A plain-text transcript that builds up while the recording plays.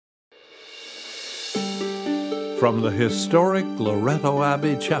From the historic Loretto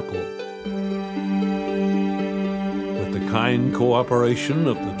Abbey Chapel, with the kind cooperation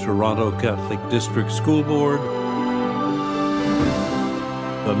of the Toronto Catholic District School Board,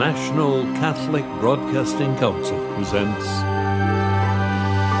 the National Catholic Broadcasting Council presents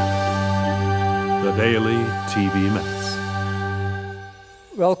the Daily TV Mass.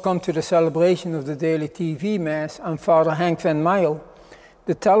 Welcome to the celebration of the Daily TV Mass. I'm Father Henk van Meyl.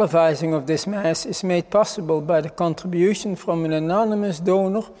 The televising of this Mass is made possible by the contribution from an anonymous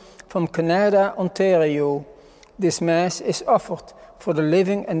donor from Canada, Ontario. This Mass is offered for the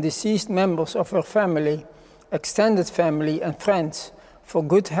living and deceased members of her family, extended family and friends, for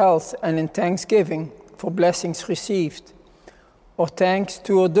good health and in thanksgiving for blessings received. Our thanks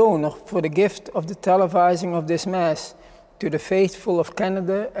to our donor for the gift of the televising of this Mass to the faithful of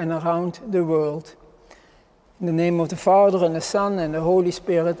Canada and around the world. In the name of the Father, and the Son, and the Holy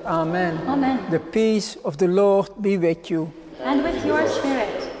Spirit. Amen. Amen. The peace of the Lord be with you. And with your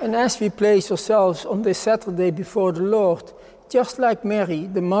spirit. And as we place ourselves on this Saturday before the Lord, just like Mary,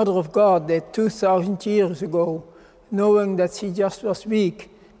 the Mother of God, did 2,000 years ago, knowing that she just was weak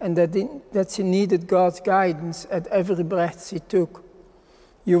and that she needed God's guidance at every breath she took.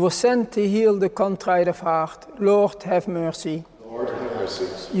 You were sent to heal the contrite of heart. Lord, have mercy. Lord, have mercy.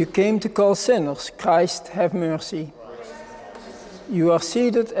 You came to call sinners. Christ, have mercy. You are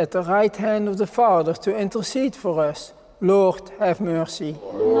seated at the right hand of the Father to intercede for us. Lord, have mercy.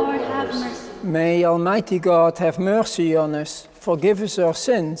 Lord, have mercy. May Almighty God have mercy on us, forgive us our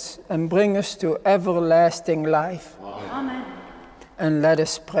sins, and bring us to everlasting life. Amen. And let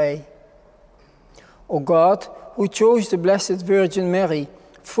us pray. O God, who chose the Blessed Virgin Mary,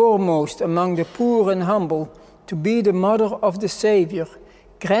 foremost among the poor and humble, to be the mother of the Savior,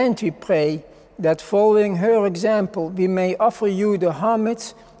 grant, we pray, that following her example we may offer you the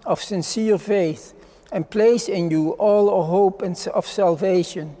homage of sincere faith and place in you all our hope of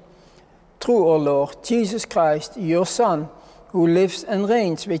salvation. Through our Lord Jesus Christ, your Son, who lives and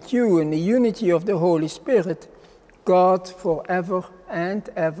reigns with you in the unity of the Holy Spirit, God forever and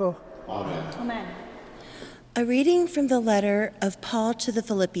ever. Amen. Amen. A reading from the letter of Paul to the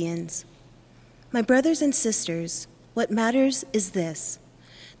Philippians. My brothers and sisters, what matters is this,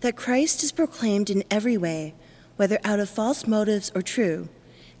 that Christ is proclaimed in every way, whether out of false motives or true,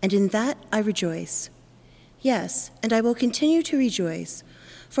 and in that I rejoice. Yes, and I will continue to rejoice,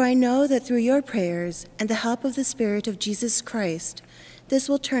 for I know that through your prayers and the help of the Spirit of Jesus Christ, this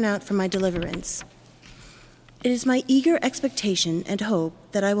will turn out for my deliverance. It is my eager expectation and hope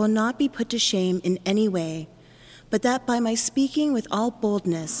that I will not be put to shame in any way, but that by my speaking with all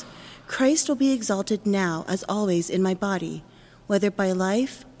boldness, Christ will be exalted now as always in my body, whether by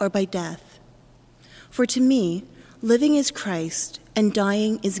life or by death. For to me, living is Christ and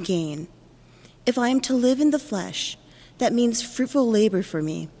dying is gain. If I am to live in the flesh, that means fruitful labor for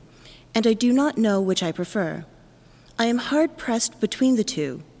me, and I do not know which I prefer. I am hard pressed between the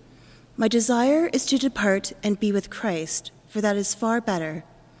two. My desire is to depart and be with Christ, for that is far better.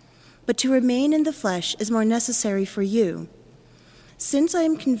 But to remain in the flesh is more necessary for you. Since I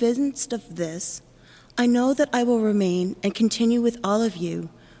am convinced of this, I know that I will remain and continue with all of you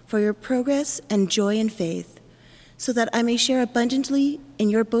for your progress and joy in faith, so that I may share abundantly in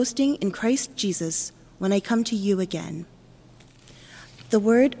your boasting in Christ Jesus when I come to you again. The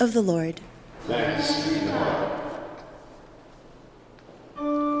word of the Lord. Thanks be to God.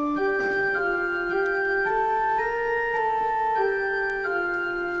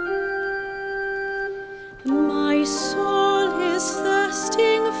 My soul is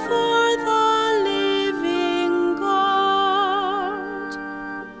thirsting for the living God,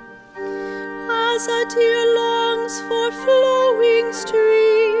 as a deer longs for flowing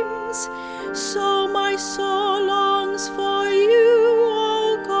streams, so my soul longs for you,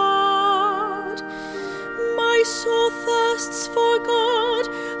 O God. My soul thirsts for God,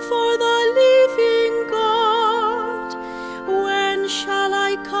 for the living God. When shall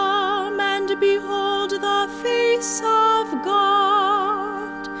I come and behold the face of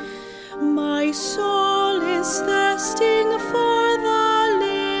God? My soul is thirsting for the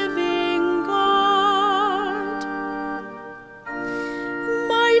living God.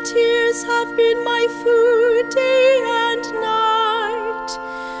 My tears have been my food day and night,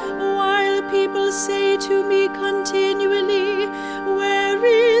 while people say to me continually, where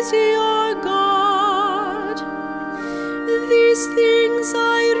is your God? These things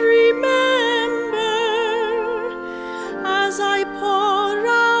I remember as I pour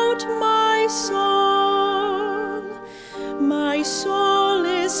out my soul. My soul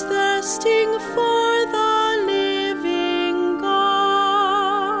is thirsting for the living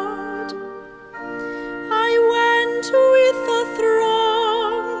God.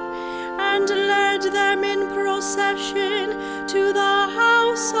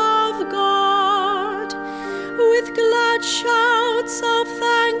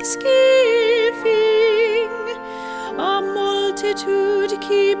 multitude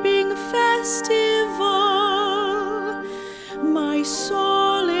keeping festival. My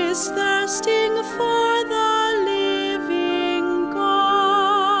soul is thirsting for the living God.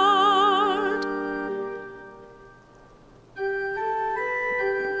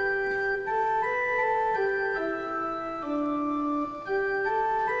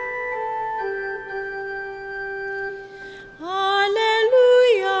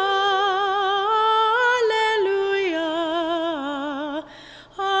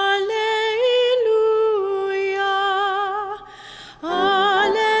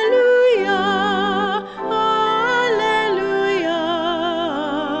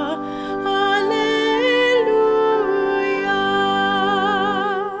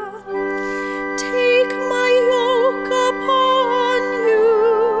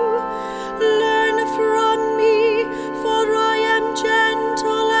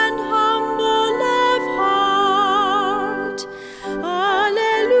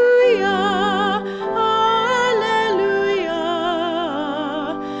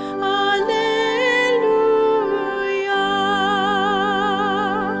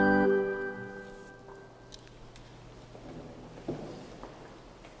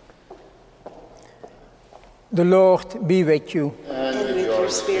 The Lord be with you. And with your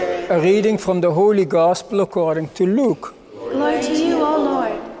spirit. A reading from the Holy Gospel according to Luke. Glory to you, O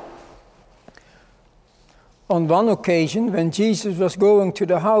Lord. On one occasion, when Jesus was going to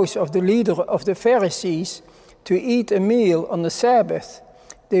the house of the leader of the Pharisees to eat a meal on the Sabbath,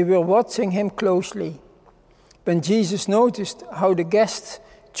 they were watching him closely. When Jesus noticed how the guests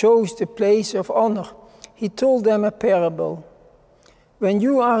chose the place of honor, he told them a parable. When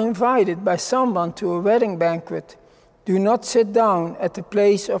you are invited by someone to a wedding banquet, do not sit down at the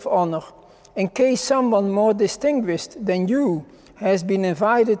place of honor, in case someone more distinguished than you has been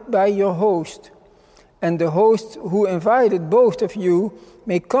invited by your host. And the host who invited both of you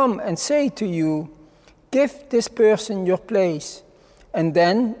may come and say to you, "Give this person your place." And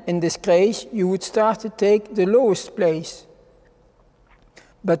then, in disgrace, you would start to take the lowest place.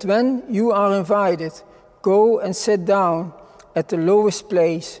 But when you are invited, go and sit down at the lowest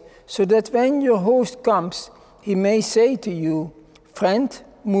place, so that when your host comes, he may say to you, "Friend,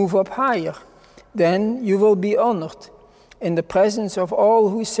 move up higher." Then you will be honored in the presence of all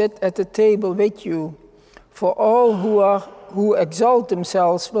who sit at the table with you. For all who exalt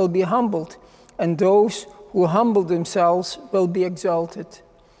themselves will be humbled, and those who humble themselves will be exalted.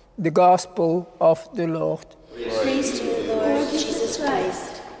 The Gospel of the Lord. Praise to you, Lord Jesus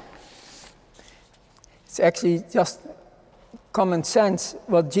Christ. It's actually just common sense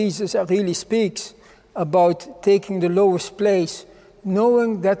what Jesus really speaks about taking the lowest place,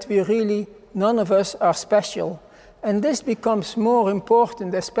 knowing that none of us are special. And this becomes more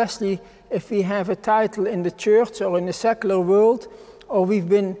important, especially if we have a title in the church or in the secular world, or we've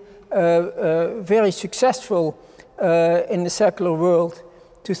been very successful in the secular world,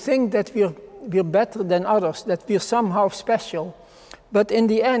 to think that we're better than others, that we're somehow special. But in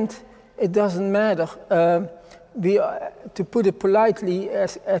the end, it doesn't matter. To put it politely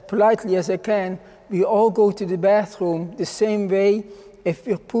as I can, we all go to the bathroom the same way if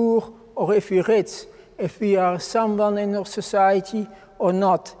we're poor or if we're rich, if we are someone in our society or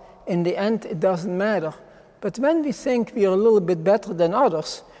not. In the end, it doesn't matter. But when we think we are a little bit better than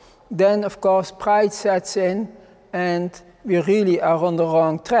others, then of course pride sets in and we really are on the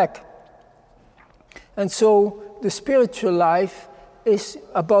wrong track. And so the spiritual life is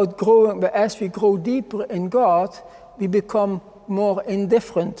about growing, but as we grow deeper in God, we become more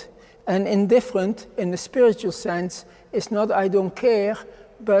indifferent. And indifferent in the spiritual sense is not I don't care,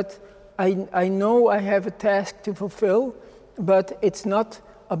 but I know I have a task to fulfill, but it's not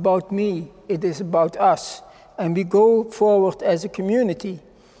about me, it is about us. And we go forward as a community.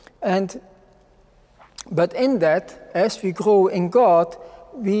 But in that, as we grow in God,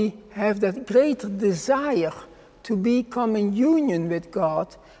 we have that greater desire to become in union with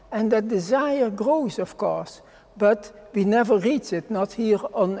God, and that desire grows, of course, but we never reach it, not here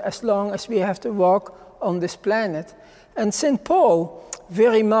as long as we have to walk on this planet. And St. Paul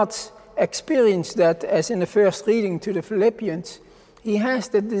very much experienced that, as in the first reading to the Philippians. He has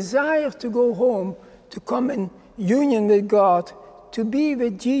the desire to go home, to come in union with God, to be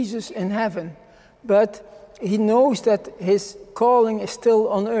with Jesus in heaven. But he knows that his calling is still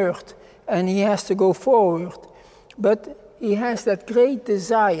on earth, and he has to go forward. But he has that great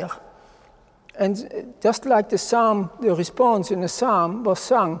desire. And just like the response in the psalm was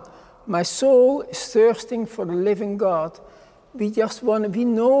sung, "My soul is thirsting for the living God." We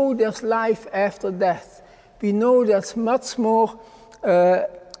know there's life after death. We know there's much more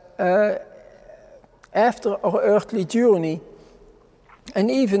after our earthly journey. And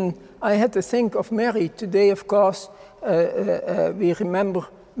even I had to think of Mary. Today, of course, we remember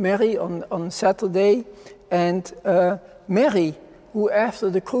Mary on Saturday. And Mary, who after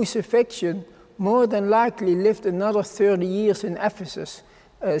the crucifixion more than likely lived another 30 years in Ephesus.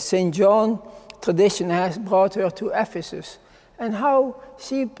 St. John, tradition has brought her to Ephesus. And how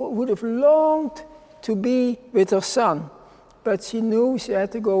she would have longed to be with her son. But she knew she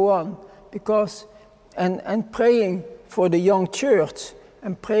had to go on. Because, and praying for the young church.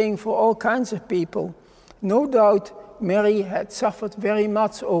 And praying for all kinds of people. No doubt Mary had suffered very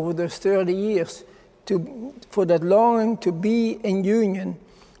much over those 30 years for that longing to be in union.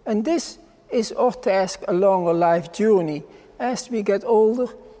 And this is our task along our life journey. As we get older,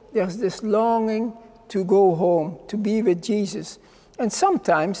 there's this longing to go home, to be with Jesus. And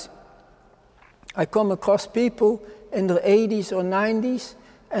sometimes I come across people in their 80s or 90s,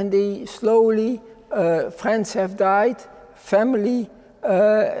 and they slowly, friends have died, family,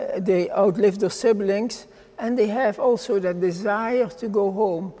 they outlive their siblings, and they have also that desire to go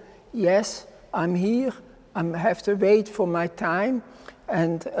home. Yes, I'm here, I have to wait for my time.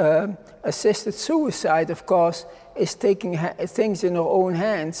 And assisted suicide, of course, is taking things in our own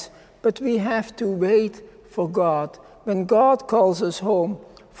hands. But we have to wait for God. When God calls us home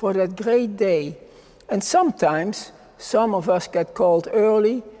for that great day. And sometimes, some of us get called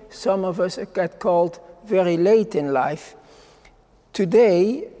early, some of us get called very late in life.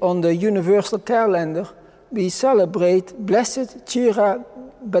 Today, on the Universal Calendar, we celebrate Blessed Chira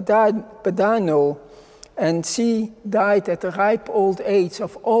Badano, and she died at a ripe old age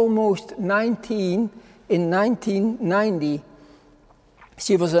of almost 19 in 1990.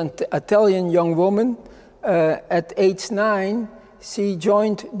 She was an Italian young woman. At age 9, she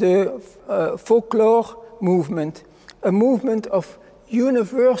joined the folklore movement, a movement of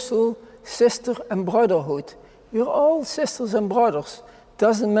universal sister and brotherhood. We're all sisters and brothers.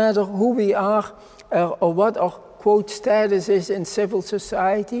 Doesn't matter who we are or what our, quote, status is in civil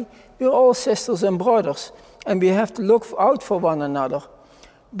society. We're all sisters and brothers, and we have to look out for one another.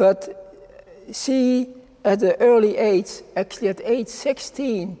 But she, at an early age, actually at age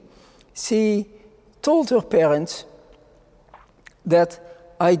 16, she told her parents that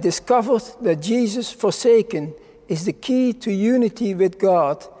I discovered that Jesus forsaken is the key to unity with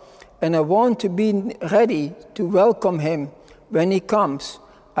God, and I want to be ready to welcome him when he comes.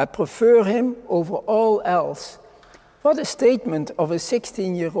 I prefer him over all else. What a statement of a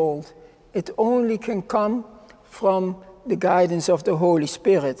 16-year-old. It only can come from the guidance of the Holy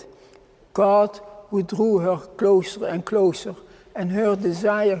Spirit. God who drew her closer and closer, and her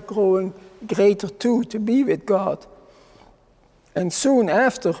desire growing greater too, to be with God. And soon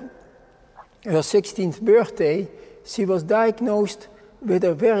after her 16th birthday, she was diagnosed with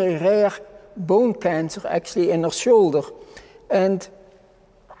a very rare bone cancer, actually in her shoulder. And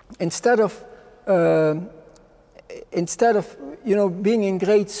instead of being in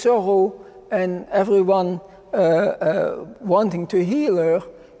great sorrow and everyone wanting to heal her,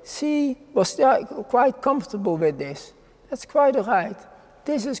 she was quite comfortable with this. That's quite all right.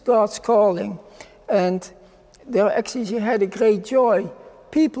 This is God's calling. And she had a great joy.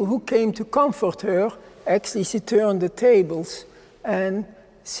 People who came to comfort her, actually she turned the tables and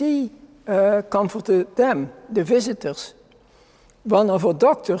she comforted them, the visitors. One of her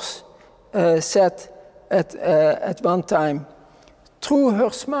doctors said at one time, through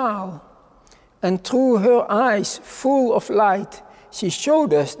her smile and through her eyes full of light, she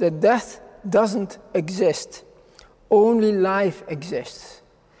showed us that death doesn't exist. Only life exists.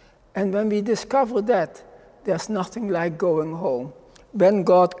 And when we discover that, there's nothing like going home. When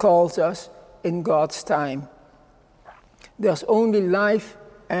God calls us in God's time. There's only life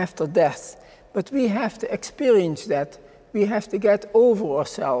after death. But we have to experience that. We have to get over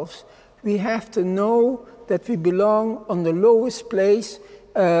ourselves. We have to know that we belong on the lowest place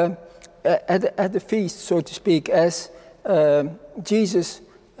at the feast, so to speak, as Jesus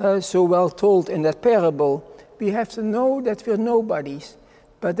so well told in that parable. We have to know that we're nobodies,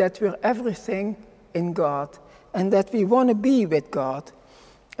 but that we're everything in God, and that we want to be with God.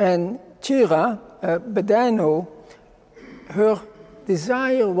 And Chira Badano, her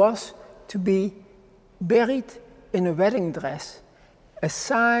desire was to be buried in a wedding dress, a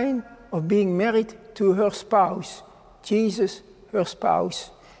sign of being married to her spouse, Jesus, her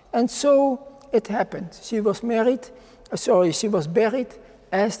spouse. And so it happened. She was buried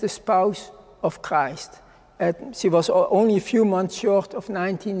as the spouse of Christ. And she was only a few months short of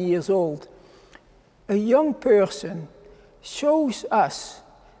 19 years old. A young person shows us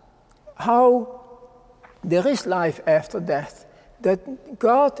how there is life after death, that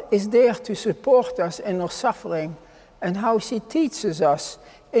God is there to support us in our suffering, and how she teaches us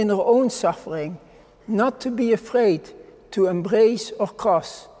in her own suffering not to be afraid to embrace our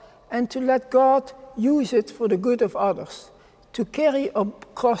cross and to let God use it for the good of others, to carry our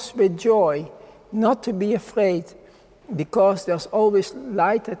cross with joy, not to be afraid, because there's always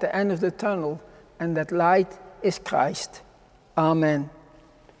light at the end of the tunnel, and that light is Christ. Amen.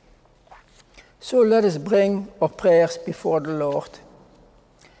 So let us bring our prayers before the Lord.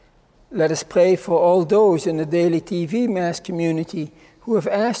 Let us pray for all those in the Daily TV Mass community who have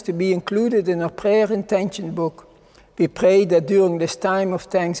asked to be included in our prayer intention book. We pray that during this time of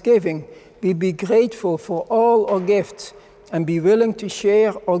thanksgiving, we be grateful for all our gifts and be willing to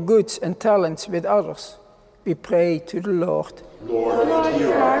share our goods and talents with others. We pray to the Lord. Lord,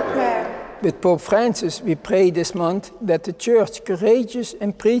 hear our prayer. With Pope Francis, we pray this month that the Church, courageous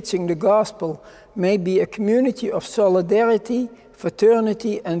in preaching the gospel, may be a community of solidarity,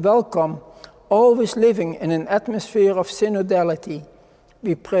 fraternity, and welcome, always living in an atmosphere of synodality.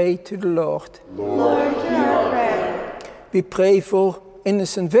 We pray to the Lord. Lord, hear our prayer. We pray for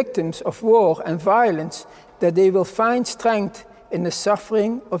innocent victims of war and violence, that they will find strength in the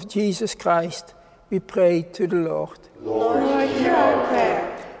suffering of Jesus Christ. We pray to the Lord. Lord, hear our prayer.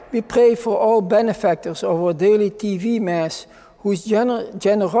 We pray for all benefactors of our Daily TV Mass, whose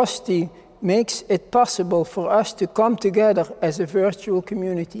generosity makes it possible for us to come together as a virtual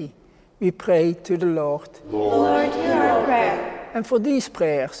community. We pray to the Lord. Lord, hear our prayer. And for these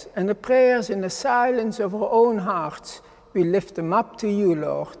prayers, and the prayers in the silence of our own hearts, we lift them up to you,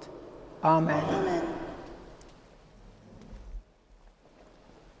 Lord. Amen. Amen.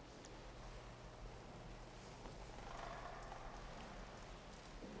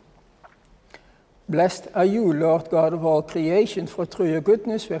 Blessed are you, Lord God of all creation, for through your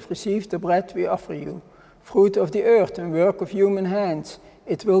goodness we have received the bread we offer you. Fruit of the earth and work of human hands,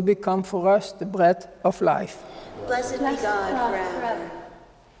 it will become for us the bread of life. Blessed be God forever.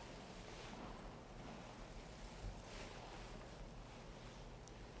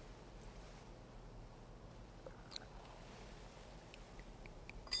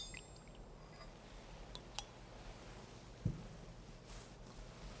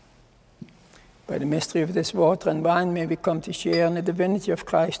 By the mystery of this water and wine may we come to share in the divinity of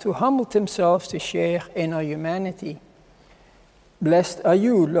Christ, who humbled himself to share in our humanity. Blessed are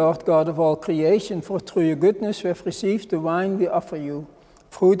you, Lord God of all creation, for through your goodness we have received the wine we offer you.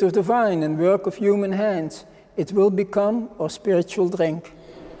 Fruit of the vine and work of human hands, it will become our spiritual drink.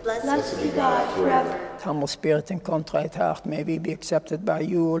 Blessed be God forever. Humble spirit and contrite heart, may we be accepted by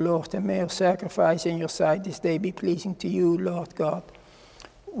you, O Lord, and may our sacrifice in your sight this day be pleasing to you, Lord God.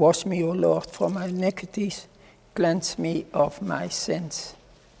 Wash me, O Lord, from my iniquities. Cleanse me of my sins.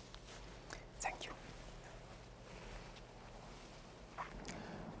 Thank you.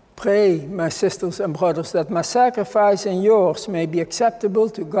 Pray, my sisters and brothers, that my sacrifice and yours may be acceptable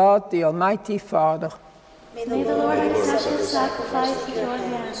to God, the Almighty Father. May the Lord accept the sacrifice at your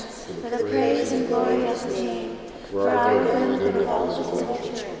hands for the praise and glory of his name, for our good and the of his whole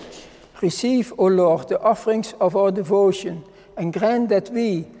church. Receive, O Lord, the offerings of our devotion, and grant that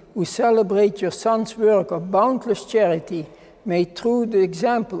we, who celebrate your Son's work of boundless charity, may, through the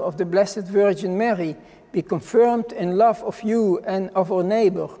example of the Blessed Virgin Mary, be confirmed in love of you and of our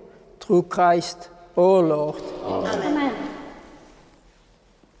neighbor, through Christ our Lord. Amen.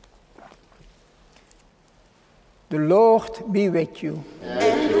 The Lord be with you.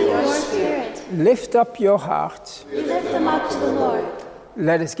 And with your spirit. Lift up your hearts. We lift them up to the Lord.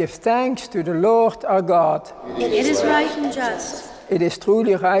 Let us give thanks to the Lord our God. It is right and just. It is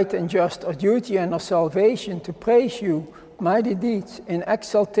truly right and just, our duty and our salvation, to praise you, mighty deeds, in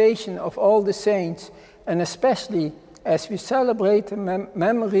exaltation of all the saints, and especially as we celebrate the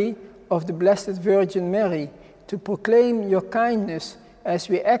memory of the Blessed Virgin Mary, to proclaim your kindness as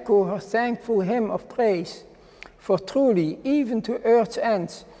we echo her thankful hymn of praise. For truly, even to earth's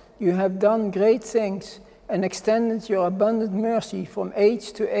ends, you have done great things and extended your abundant mercy from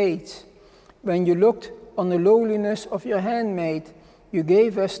age to age. When you looked on the lowliness of your handmaid, you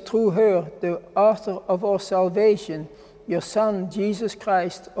gave us through her the author of our salvation, your Son, Jesus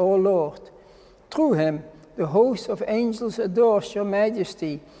Christ, our Lord. Through him, the host of angels adores your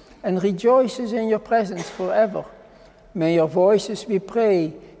majesty and rejoices in your presence forever. May your voices, we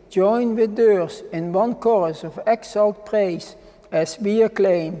pray, join with theirs in one chorus of exalt praise as we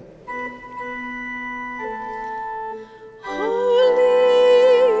acclaim.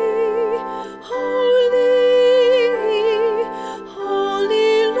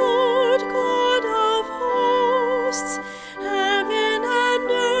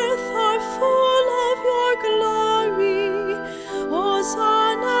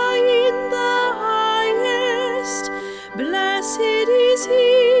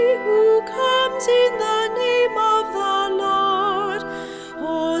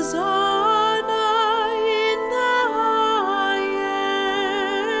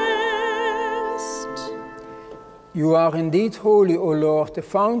 You are indeed holy, O Lord, the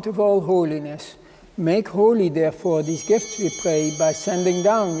fount of all holiness. Make holy, therefore, these gifts, we pray, by sending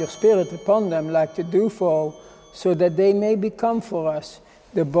down your Spirit upon them like the dewfall, so that they may become for us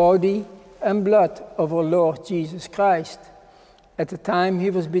the body and blood of our Lord Jesus Christ. At the time he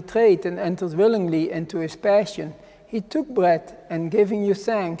was betrayed and entered willingly into his passion, he took bread and, giving you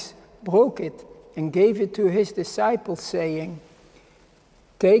thanks, broke it and gave it to his disciples, saying,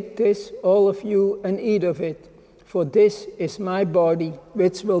 "Take this, all of you, and eat of it, for this is my body,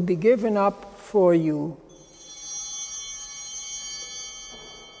 which will be given up for you."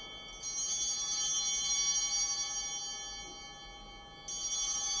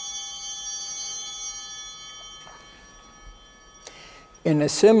 In a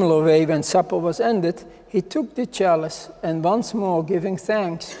similar way, when supper was ended, he took the chalice, and once more giving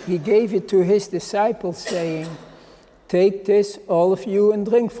thanks, he gave it to his disciples, saying, "Take this, all of you, and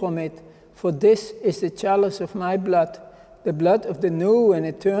drink from it, for this is the chalice of my blood, the blood of the new and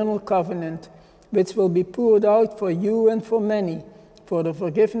eternal covenant, which will be poured out for you and for many, for the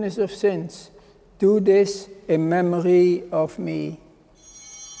forgiveness of sins. Do this in memory of me."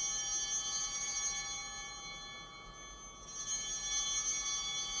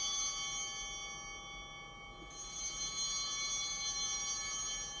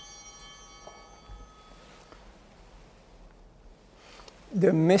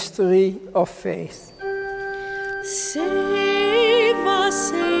 The mystery of faith. Save us,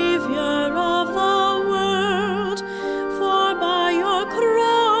 Savior of the world, for by your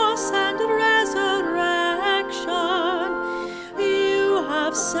cross and resurrection you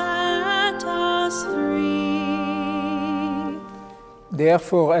have set us free.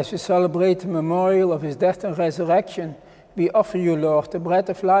 Therefore, as we celebrate the memorial of his death and resurrection, we offer you, Lord, the bread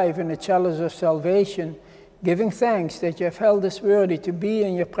of life and the chalice of salvation, giving thanks that you have held us worthy to be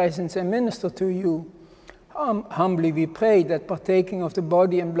in your presence and minister to you. Humbly we pray that, partaking of the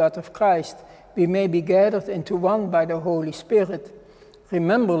body and blood of Christ, we may be gathered into one by the Holy Spirit.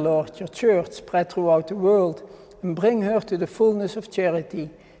 Remember, Lord, your church spread throughout the world, and bring her to the fullness of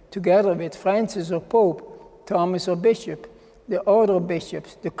charity, together with Francis our Pope, Thomas our Bishop, the other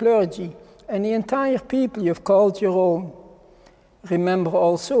bishops, the clergy, and the entire people you have called your own. Remember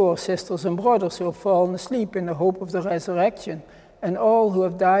also our sisters and brothers who have fallen asleep in the hope of the resurrection, and all who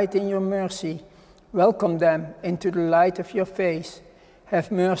have died in your mercy. Welcome them into the light of your face.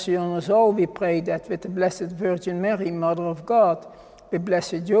 Have mercy on us all, we pray, that with the Blessed Virgin Mary, Mother of God, with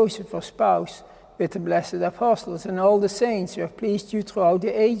Blessed Joseph, our spouse, with the blessed apostles and all the saints who have pleased you throughout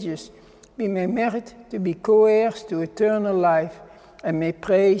the ages, we may merit to be co-heirs to eternal life, and may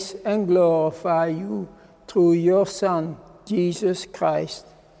praise and glorify you through your Son, Jesus Christ.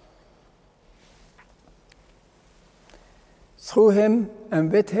 Through him and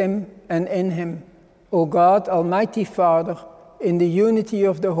with him and in him, O God, Almighty Father, in the unity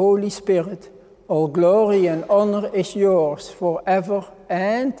of the Holy Spirit, all glory and honor is yours forever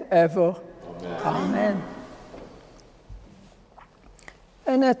and ever. Amen. Amen.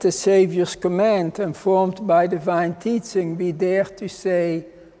 And at the Saviour's command, informed by divine teaching, we dare to say,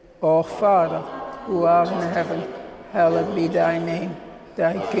 Our Father, who art in heaven, hallowed be thy name.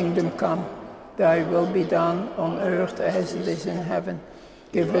 Thy kingdom come, thy will be done on earth as it is in heaven.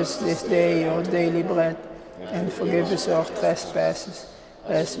 Give us this day our daily bread, and forgive us our trespasses,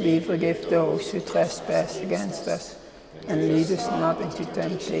 as we forgive those who trespass against us. And lead us not into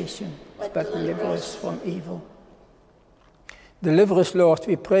temptation, but deliver us from evil. Deliver us, Lord,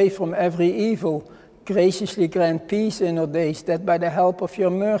 we pray, from every evil. Graciously grant peace in our days, that by the help of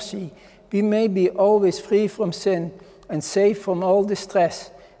your mercy we may be always free from sin and safe from all distress,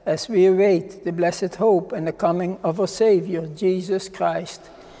 as we await the blessed hope and the coming of our Savior, Jesus Christ.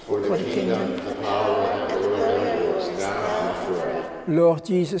 For the kingdom, the power, and the glory are yours, now and forever. Lord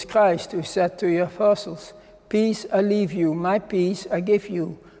Jesus Christ, who said to your apostles, Peace I leave you, my peace I give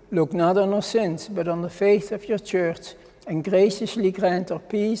you. Look not on our sins, but on the faith of your church, and graciously grant our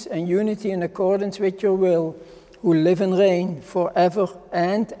peace and unity in accordance with your will, who live and reign forever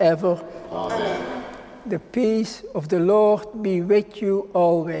and ever. Amen. The peace of the Lord be with you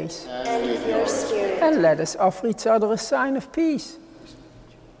always. And with your spirit. And let us offer each other a sign of peace.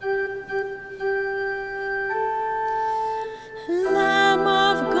 Lamb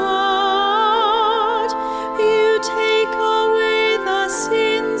of God, you take away the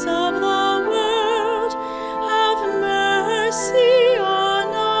sins of the world. Have mercy on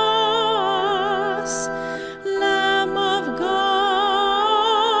us. Lamb of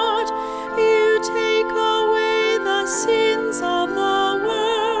God, you take away the sins of the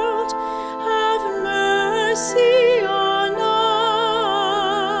world. Have mercy on us.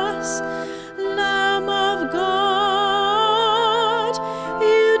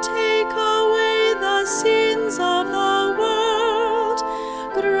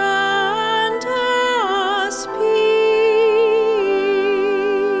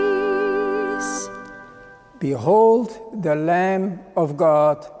 Behold the Lamb of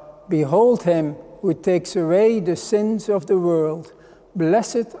God. Behold him who takes away the sins of the world.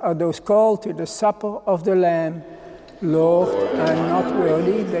 Blessed are those called to the supper of the Lamb. Lord, I am not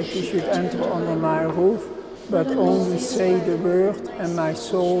worthy that you should enter under my roof, but only say the word, and my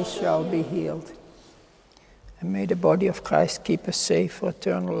soul shall be healed. And may the body of Christ keep us safe for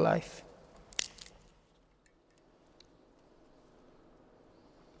eternal life.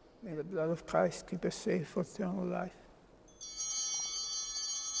 May the blood of Christ keep us safe for eternal life.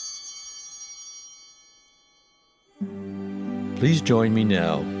 Please join me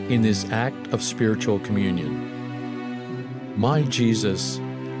now in this act of spiritual communion. My Jesus,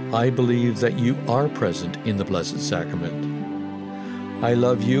 I believe that you are present in the Blessed Sacrament. I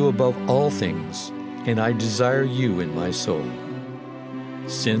love you above all things, and I desire you in my soul.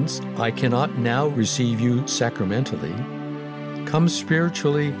 Since I cannot now receive you sacramentally, come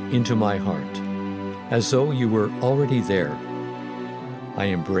spiritually into my heart, as though you were already there. I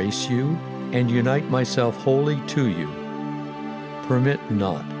embrace you and unite myself wholly to you. Permit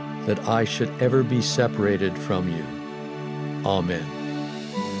not that I should ever be separated from you. Amen.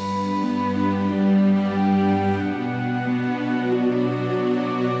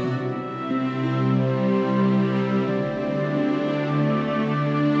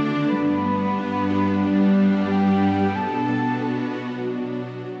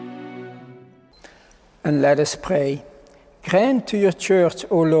 And let us pray. Grant to your church,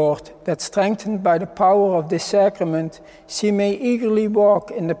 O Lord, that strengthened by the power of this sacrament, she may eagerly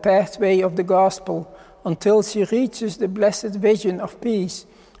walk in the pathway of the gospel until she reaches the blessed vision of peace,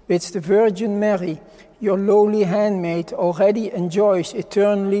 which the Virgin Mary, your lowly handmaid, already enjoys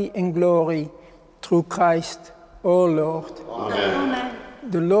eternally in glory. Through Christ, O Lord. Amen.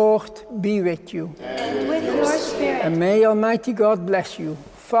 The Lord be with you. And with your spirit. And may Almighty God bless you,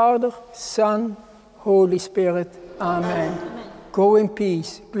 Father, Son, Holy Spirit. Amen. Go in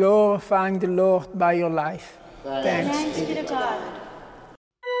peace, glorifying the Lord by your life. Thanks be to God.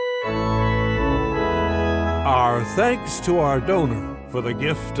 Our thanks to our donor for the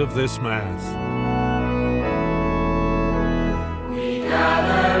gift of this Mass.